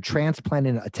 basically you're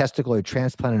transplanting a testicle, you're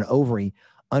transplanting an ovary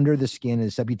under the skin and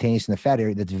the subcutaneous and the fat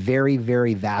area that's very,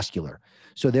 very vascular.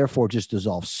 So therefore it just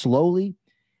dissolves slowly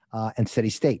and steady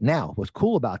state. Now, what's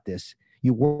cool about this,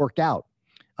 you work out,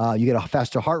 you get a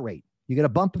faster heart rate, you get a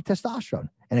bump of testosterone,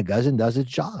 and it goes and does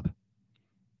its job.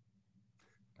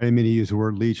 I didn't mean to use the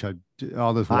word leech.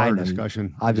 All this water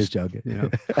discussion. I'm just joking.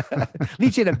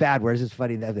 Leaching a bad word. It's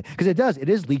funny because it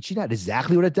is leaching out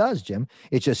exactly what it does, Jim.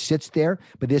 It just sits there,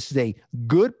 but this is a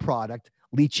good product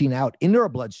leaching out into our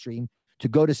bloodstream to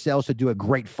go to cells to do a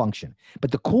great function. But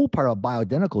the cool part of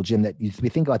bioidentical, Jim, that we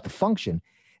think about the function,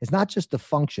 it's not just the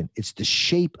function, it's the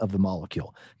shape of the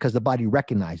molecule because the body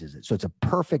recognizes it. So it's a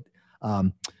perfect,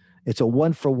 it's a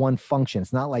one-for-one function.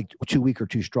 It's not like too weak or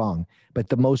too strong. But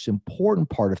the most important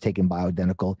part of taking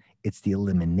bioidentical, it's the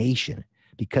elimination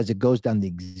because it goes down the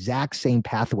exact same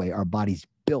pathway our body's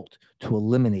built to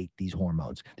eliminate these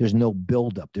hormones. There's no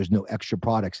buildup. There's no extra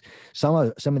products. Some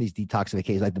of these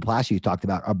detoxifications, like the plastic you talked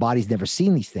about, our body's never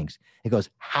seen these things. It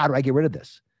goes, how do I get rid of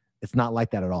this? It's not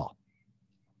like that at all.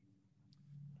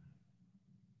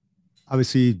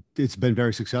 Obviously, it's been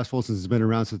very successful since it's been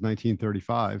around since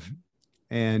 1935.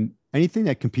 And anything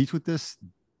that competes with this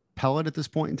pellet at this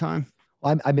point in time?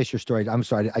 Well, I miss your story. I'm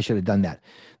sorry. I should have done that.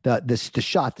 The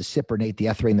shot, the cyprinate, the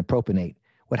ethrate, and the propionate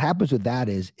What happens with that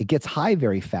is it gets high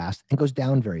very fast and goes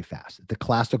down very fast. The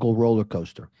classical roller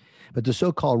coaster. But the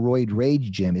so-called roid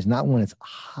rage, Jim, is not when it's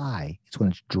high, it's when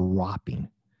it's dropping.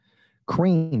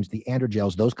 Creams, the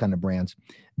androgels, those kind of brands,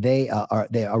 they are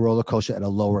a roller coaster at a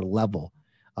lower level.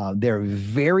 They're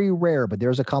very rare, but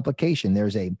there's a complication.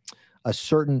 There's a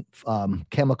certain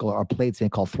chemical or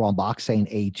platelet called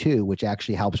thromboxane A2, which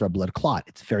actually helps our blood clot.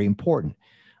 It's very important,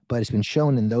 but it's been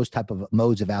shown in those type of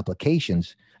modes of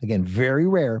applications, again, very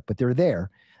rare, but they're there,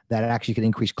 that it actually can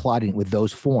increase clotting with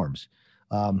those forms.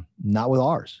 Not with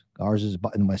ours. Ours is,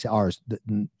 and when I say ours,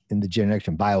 in the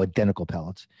generation, bioidentical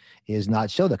pellets, is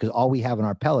not show that, because all we have in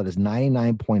our pellet is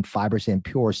 99.5%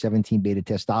 pure 17-beta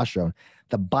testosterone.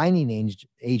 The binding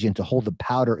agent to hold the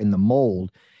powder in the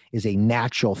mold is a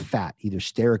natural fat, either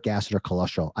stearic acid or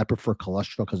cholesterol. I prefer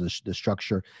cholesterol because the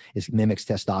structure mimics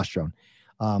testosterone.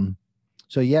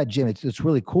 So yeah, Jim, it's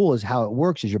really cool is how it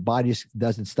works is your body just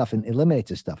does its stuff and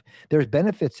eliminates its stuff. There's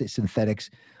benefits to synthetics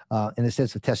in the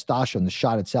sense of testosterone, the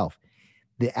shot itself.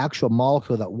 The actual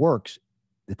molecule that works,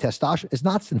 the testosterone, is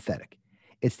not synthetic.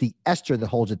 It's the ester that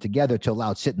holds it together to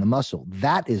allow it to sit in the muscle.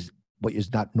 That is what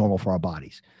is not normal for our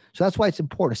bodies. So that's why it's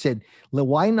important. I said,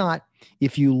 why not,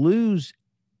 if you lose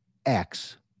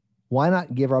X, why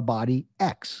not give our body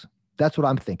X? That's what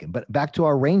I'm thinking. But back to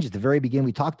our range at the very beginning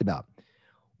we talked about.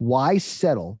 Why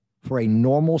settle for a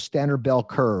normal standard bell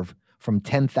curve from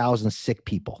 10,000 sick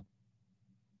people?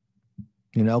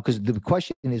 You know, because the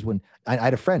question is, when I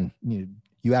had a friend,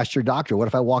 you asked your doctor, what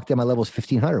if I walked in, my level is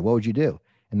 1,500? What would you do?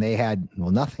 And they had, well,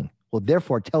 nothing. Well,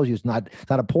 therefore, it tells you it's not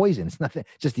a poison. It's nothing,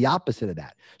 just the opposite of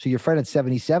that. So your friend at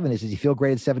 77 does he feel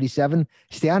great at 77?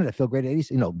 Stay on it. Feel great at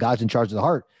 80. God's in charge of the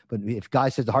heart. But if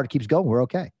God says the heart keeps going, we're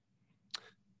okay.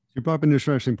 You brought up an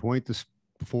interesting point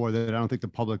before that I don't think the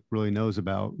public really knows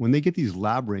about. When they get these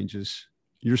lab ranges,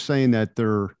 you're saying that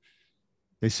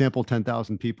they sample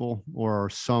 10,000 people or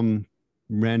some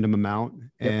random amount,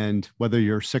 yep. And whether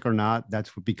you're sick or not,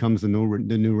 that's what becomes the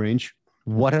new range.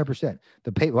 100%.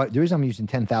 The reason I'm using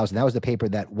 10,000, that was the paper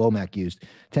that Womack used.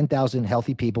 10,000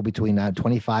 healthy people between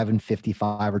 25 and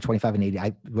 55 or 25 and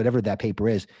 80, whatever that paper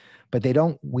is. But they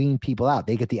don't wean people out.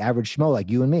 They get the average schmo like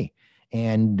you and me.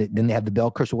 And then they have the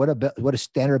bell curve. So what a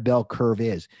standard bell curve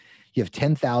is, you have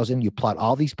 10,000, you plot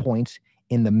all these points.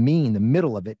 In the mean, the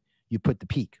middle of it, you put the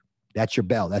peak. That's your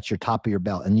bell. That's your top of your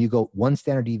bell. And you go one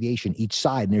standard deviation each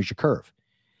side, and there's your curve.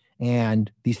 And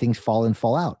these things fall in,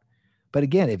 fall out. But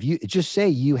again, if you just say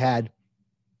we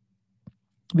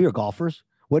were golfers,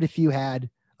 what if you had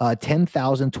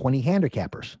 10,020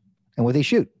 handicappers? And what they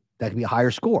shoot? That could be a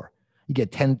higher score. You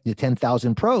get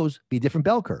 10,000 pros, be a different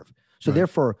bell curve. So right.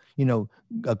 Therefore,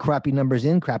 crappy numbers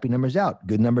in, crappy numbers out,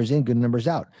 good numbers in, good numbers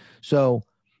out. So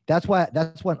that's what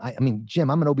I mean, Jim,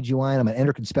 I'm an OBGYN, I'm an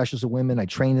endocrine specialist of women. I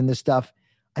train in this stuff.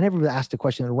 I never asked a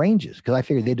question of ranges because I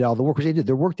figured they did all the work, because they did.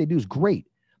 Their work they do is great.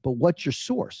 But what's your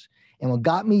source? And what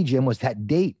got me, Jim, was that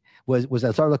date was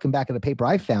I started looking back at a paper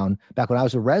I found back when I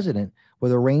was a resident, where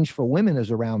the range for women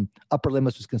is around, upper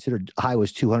limits was considered high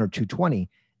was 200, 220.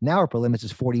 Now upper limits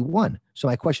is 41. So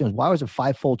my question is, why was it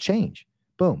 5-fold change?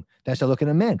 Boom. Then I started looking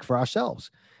at men for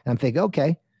ourselves. And I'm thinking,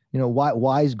 okay,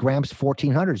 why is Gramps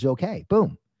 1400 is okay?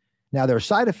 Boom. Now there are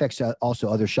side effects. Also,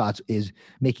 other shots is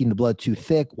making the blood too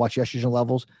thick, watch your estrogen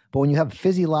levels. But when you have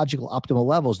physiological optimal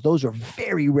levels, those are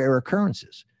very rare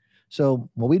occurrences. So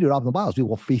what we do at Optimal Bios,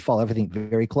 we follow everything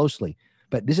very closely.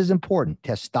 But this is important.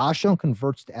 Testosterone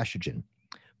converts to estrogen.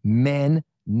 Men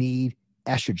need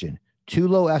estrogen. Too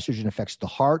low estrogen affects the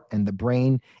heart and the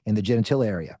brain and the genital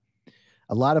area.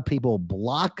 A lot of people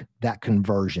block that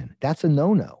conversion. That's a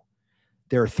no-no.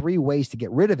 There are 3 ways to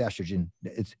get rid of estrogen.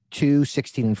 It's 2,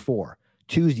 16, and 4.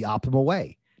 2 is the optimal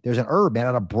way. There's an herb made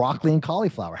out of broccoli and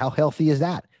cauliflower. How healthy is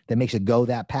that? That makes it go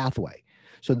that pathway.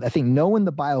 So I think knowing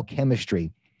the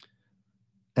biochemistry,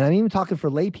 and I'm even talking for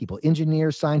lay people,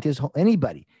 engineers, scientists,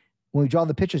 anybody, when we draw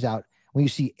the pictures out, when you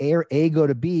see A go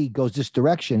to B goes this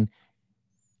direction,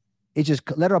 it just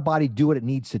let our body do what it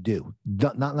needs to do.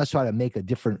 Not let's try to make a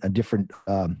different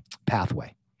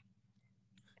pathway.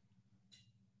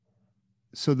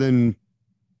 So then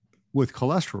with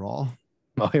cholesterol,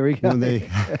 oh, here we go.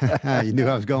 When you knew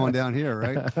I was going down here,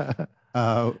 right?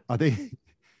 Are they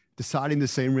deciding the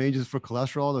same ranges for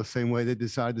cholesterol the same way they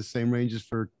decide the same ranges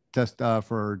for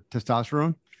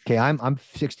testosterone? Okay, I'm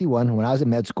 61. When I was in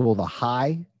med school, the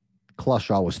high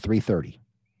cholesterol was 330.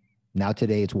 Now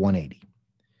today it's 180.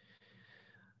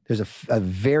 There's a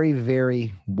very,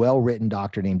 very well-written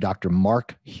doctor named Dr.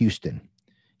 Mark Houston.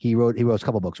 He wrote a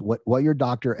couple of books. What your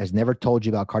doctor has never told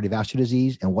you about cardiovascular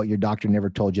disease and what your doctor never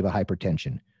told you about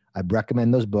hypertension. I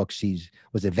recommend those books. He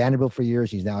was at Vanderbilt for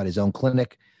years. He's now at his own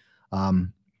clinic.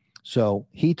 So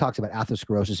he talks about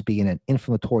atherosclerosis being an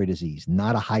inflammatory disease,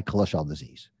 not a high cholesterol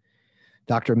disease.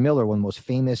 Dr. Miller, one of the most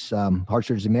famous heart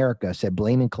surgeons in America, said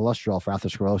blaming cholesterol for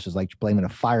atherosclerosis is like blaming a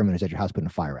fireman who's at your house putting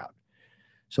a fire out.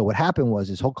 So what happened was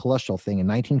this whole cholesterol thing in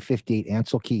 1958,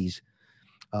 Ansel Keys,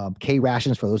 K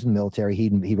rations for those in the military. He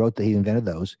invented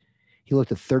those. He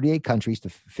looked at 38 countries to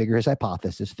figure his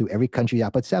hypothesis through every country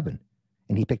out but 7.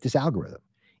 And he picked this algorithm.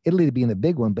 Italy being the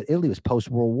big one, but Italy was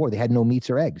post-World War. They had no meats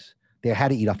or eggs. They had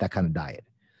to eat off that kind of diet.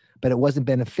 But it wasn't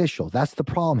beneficial. That's the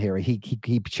problem here. He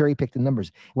cherry-picked the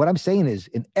numbers. What I'm saying is,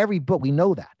 in every book, we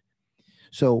know that.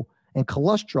 So, and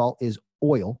cholesterol is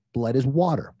oil. Blood is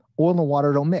water. Oil and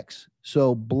water don't mix.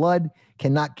 So blood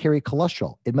cannot carry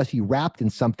cholesterol. It must be wrapped in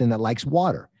something that likes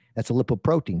water. That's a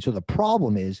lipoprotein. So the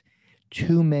problem is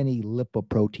too many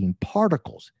lipoprotein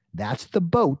particles. That's the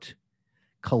boat.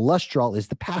 Cholesterol is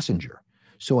the passenger.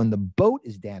 So when the boat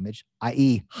is damaged,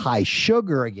 i.e. high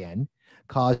sugar again,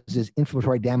 causes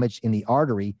inflammatory damage in the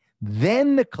artery,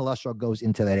 then the cholesterol goes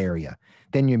into that area.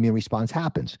 Then your immune response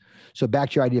happens. So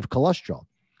back to your idea of cholesterol.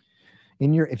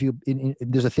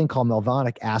 There's a thing called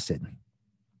malonic acid,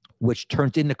 which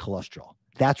turns into cholesterol.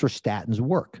 That's where statins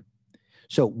work.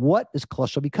 So what does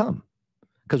cholesterol become?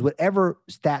 Because whatever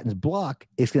statins block,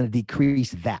 it's going to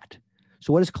decrease that.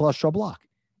 So what does cholesterol block?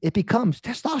 It becomes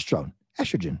testosterone,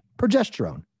 estrogen,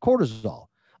 progesterone, cortisol,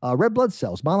 red blood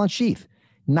cells, myelin sheath,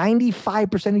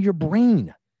 95% of your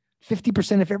brain,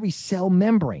 50% of every cell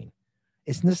membrane.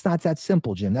 It's just not that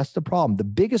simple, Jim. That's the problem. The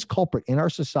biggest culprit in our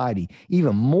society,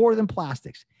 even more than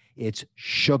plastics, it's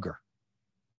sugar.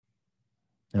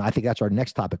 And I think that's our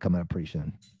next topic coming up pretty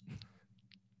soon.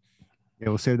 Yeah,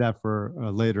 we'll save that for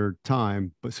a later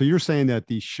time. But so you're saying that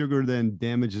the sugar then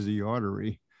damages the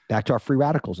artery. Back to our free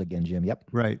radicals again, Jim. Yep.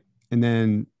 Right. And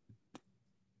then,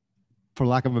 for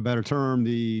lack of a better term,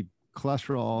 the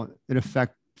cholesterol, in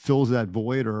effect, fills that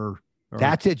void or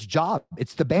that's its job.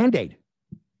 It's the Band-Aid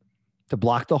to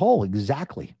block the hole.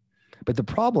 Exactly. But the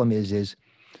problem is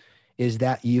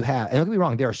that you have, and don't get me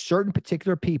wrong, there are certain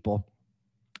particular people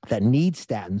that need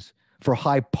statins for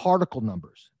high particle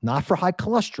numbers, not for high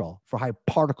cholesterol, for high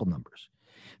particle numbers.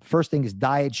 First thing is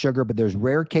diet sugar, but there's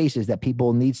rare cases that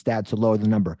people need statins to lower the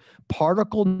number.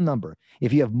 Particle number.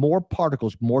 If you have more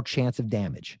particles, more chance of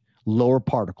damage, lower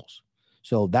particles.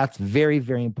 So that's very,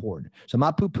 very important. So I'm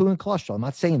not poo-pooing cholesterol. I'm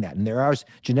not saying that. And there are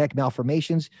genetic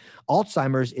malformations.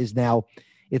 Alzheimer's is now,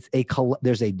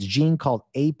 there's a gene called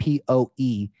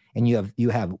APOE, and you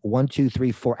have 1, 2,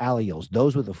 3, 4 alleles.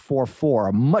 Those with the 4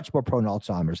 are much more prone to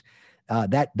Alzheimer's.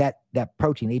 That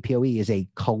protein APOE is a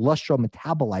cholesterol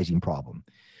metabolizing problem.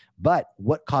 But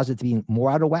what causes it to be more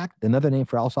out of whack? Another name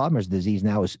for Alzheimer's disease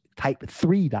now is type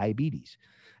 3 diabetes.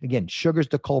 Again, sugar's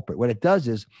the culprit. What it does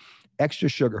is extra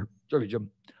sugar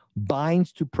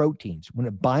binds to proteins. When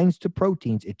it binds to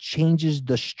proteins, it changes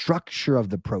the structure of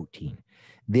the protein.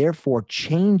 Therefore,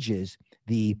 changes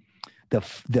the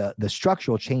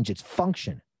structure will change its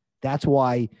function. That's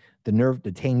why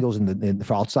the tangles for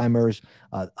Alzheimer's,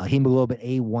 hemoglobin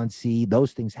A1C,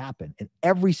 those things happen. And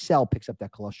every cell picks up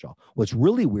that cholesterol. What's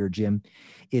really weird, Jim,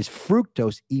 is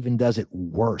fructose even does it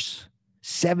worse,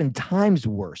 7 times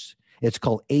worse. It's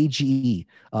called AGE,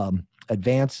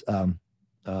 advanced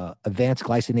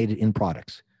glycinated end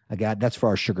products. That's for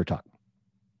our sugar talk.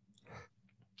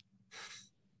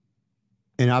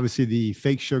 And obviously the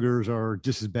fake sugars are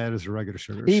just as bad as the regular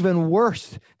sugars. Even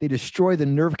worse. They destroy the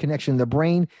nerve connection in the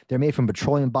brain. They're made from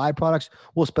petroleum byproducts.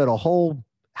 We'll spend a whole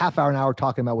half hour, an hour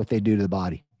talking about what they do to the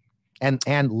body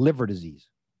and liver disease.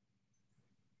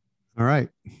 All right.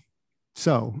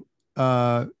 So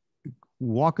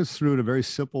walk us through in a very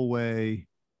simple way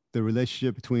the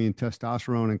relationship between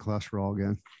testosterone and cholesterol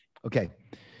again. Okay.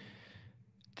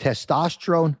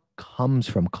 Testosterone comes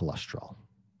from cholesterol.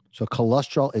 So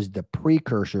cholesterol is the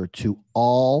precursor to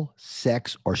all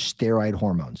sex or steroid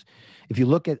hormones. If you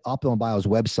look at Optimum Bio's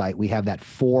website, we have that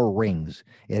 4 rings.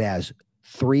 It has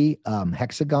 3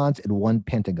 hexagons and 1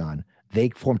 pentagon.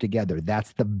 They form together.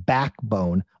 That's the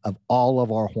backbone of all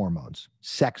of our hormones,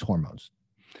 sex hormones.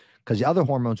 Because the other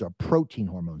hormones are protein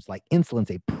hormones, like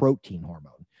insulin's a protein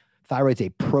hormone. Thyroid's a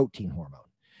protein hormone.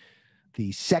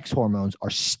 The sex hormones are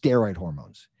steroid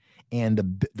hormones. And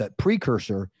the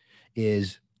precursor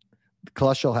is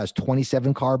cholesterol has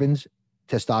 27 carbons,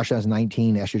 testosterone has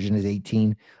 19, estrogen is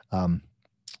 18, and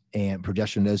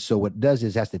progesterone does. So what it does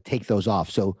is it has to take those off.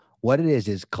 So what it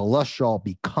is cholesterol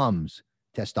becomes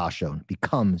testosterone,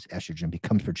 becomes estrogen,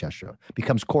 becomes progesterone,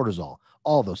 becomes cortisol,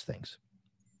 all those things.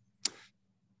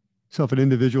 So if an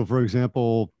individual, for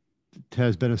example,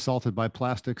 has been assaulted by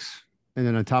plastics, and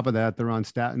then on top of that, they're on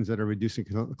statins that are reducing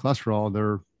cholesterol,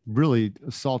 they're really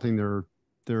assaulting their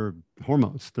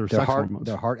hormones, their sex hormones.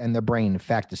 Their heart and their brain. In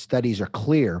fact, the studies are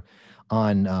clear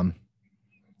on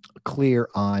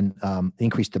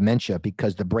increased dementia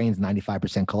because the brain's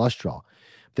 95% cholesterol.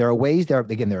 There are ways there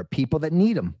are people that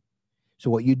need them. So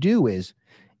what you do is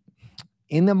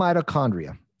in the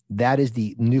mitochondria, that is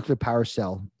the nuclear power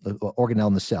cell, the organelle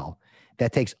in the cell,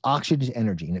 that takes oxygen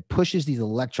energy and it pushes these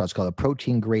electrons called a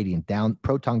proton gradient down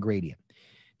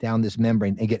this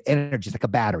membrane and get energy. It's like a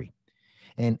battery.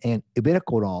 And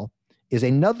ubiquinol is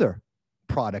another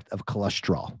product of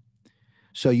cholesterol.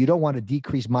 So you don't want to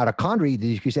decrease mitochondria, to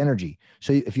decrease energy.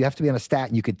 So if you have to be on a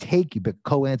statin, you could take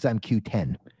coenzyme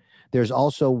Q10. There's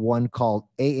also one called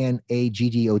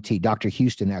ANAGDOT. Dr.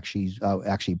 Houston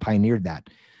actually pioneered that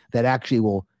actually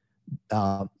will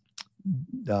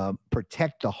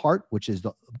protect the heart, which is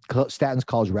the statins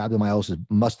cause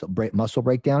rhabdomyolysis, muscle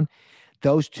breakdown.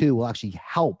 Those two will actually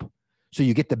help. So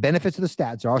you get the benefits of the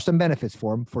statins. There are some benefits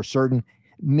for them for certain,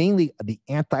 mainly the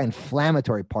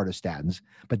anti-inflammatory part of statins,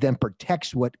 but then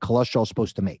protects what cholesterol is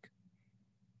supposed to make.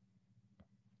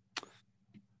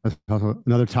 That's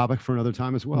another topic for another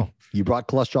time as well. You brought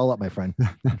cholesterol up, my friend.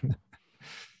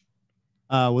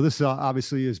 Well, this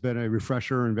obviously has been a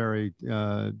refresher and very,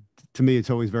 to me, it's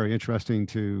always very interesting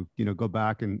to, go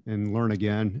back and learn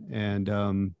again and,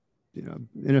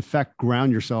 in effect,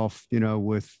 ground yourself,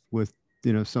 with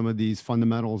some of these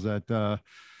fundamentals that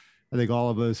I think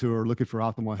all of us who are looking for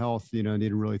optimal health, need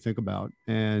to really think about.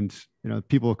 And,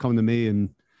 people have come to me and,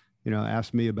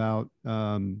 asked me about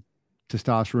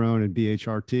testosterone and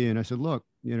BHRT. And I said, look,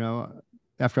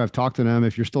 after I've talked to them,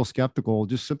 if you're still skeptical,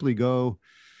 just simply go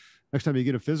next time you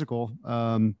get a physical,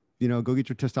 go get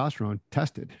your testosterone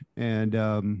tested and,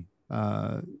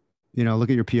 look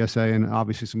at your PSA and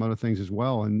obviously some other things as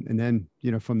well. And then,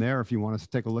 from there, if you want us to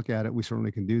take a look at it, we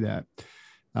certainly can do that.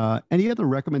 Any other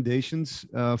recommendations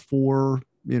for,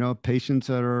 patients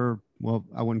that are, well,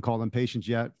 I wouldn't call them patients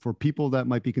yet, for people that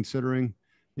might be considering,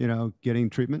 getting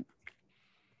treatment?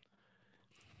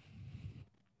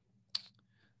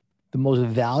 The most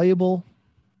valuable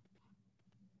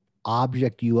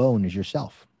object you own is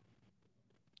yourself.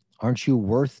 Aren't you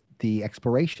worth the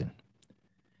exploration?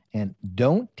 And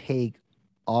don't take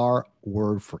our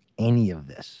word for any of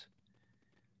this.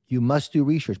 You must do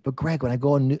research. But Greg, when I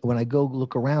go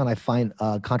look around, I find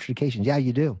contradictions. Yeah,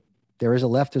 you do. There is a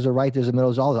left, there's a right, there's a middle,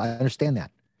 there's all. I understand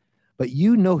that. But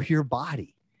you know your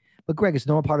body. But Greg, it's a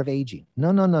normal part of aging.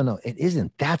 No. It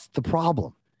isn't. That's the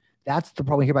problem. That's the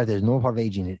problem here about there's a normal part of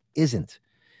aging. It isn't.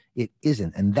 It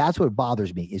isn't. And that's what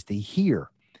bothers me, is to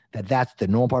hear that that's the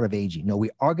normal part of aging. No,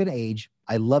 we are going to age.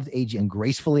 I love aging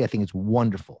gracefully. I think it's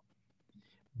wonderful.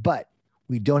 But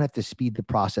we don't have to speed the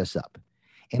process up.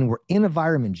 And we're in an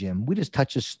environment, Jim. We just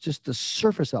touch just the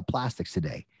surface of plastics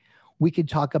today. We could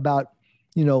talk about,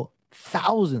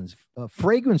 thousands of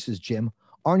fragrances, Jim,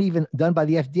 aren't even done by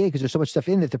the FDA because there's so much stuff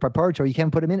in it. They're preparatory. You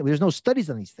can't put them in. There's no studies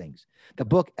on these things. The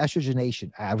book,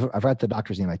 Estrogenation, I've read the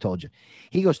doctor's name I told you.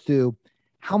 He goes through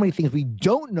how many things we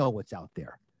don't know what's out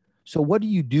there. So what do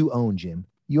you own, Jim?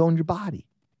 You own your body.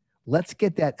 Let's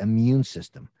get that immune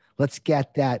system. Let's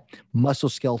get that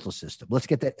musculoskeletal system. Let's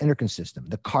get that endocrine system,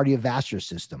 the cardiovascular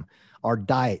system, our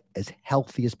diet as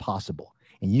healthy as possible.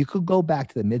 And you could go back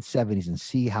to the mid-70s and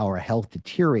see how our health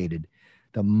deteriorated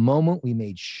the moment we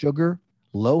made sugar,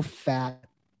 low-fat,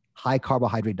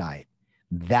 high-carbohydrate diet.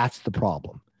 That's the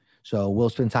problem. So we'll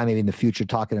spend time maybe in the future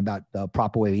talking about the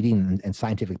proper way of eating and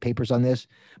scientific papers on this.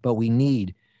 But we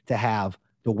need to have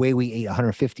the way we ate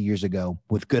 150 years ago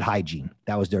with good hygiene.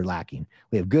 That was their lacking.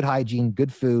 We have good hygiene,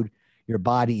 good food. Your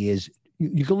body is,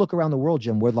 you can look around the world,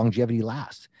 Jim, where longevity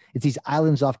lasts. It's these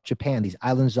islands off Japan, these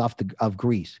islands of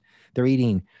Greece. They're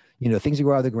eating, things that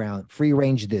grow out of the ground, free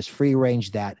range this, free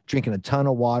range that, drinking a ton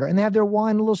of water, and they have their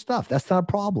wine and little stuff. That's not a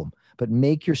problem. But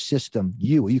make your system,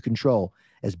 you control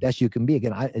as best you can be.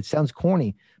 Again, it sounds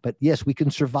corny, but yes, we can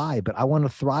survive, but I want to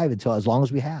thrive as long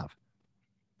as we have.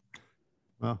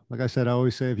 Well, like I said, I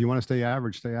always say, if you want to stay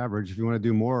average, stay average. If you want to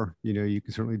do more, you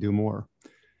can certainly do more.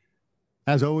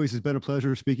 As always, it's been a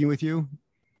pleasure speaking with you.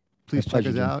 Please check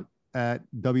us out at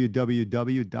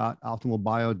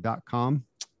www.optimalbio.com.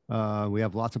 We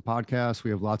have lots of podcasts. We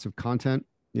have lots of content,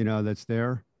 that's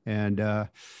there. And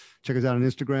check us out on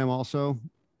Instagram also,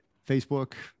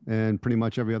 Facebook, and pretty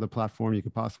much every other platform you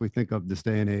could possibly think of this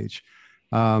day and age.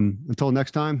 Until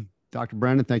next time, Dr.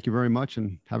 Brannon, thank you very much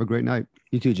and have a great night.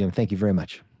 You too, Jim. Thank you very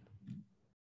much.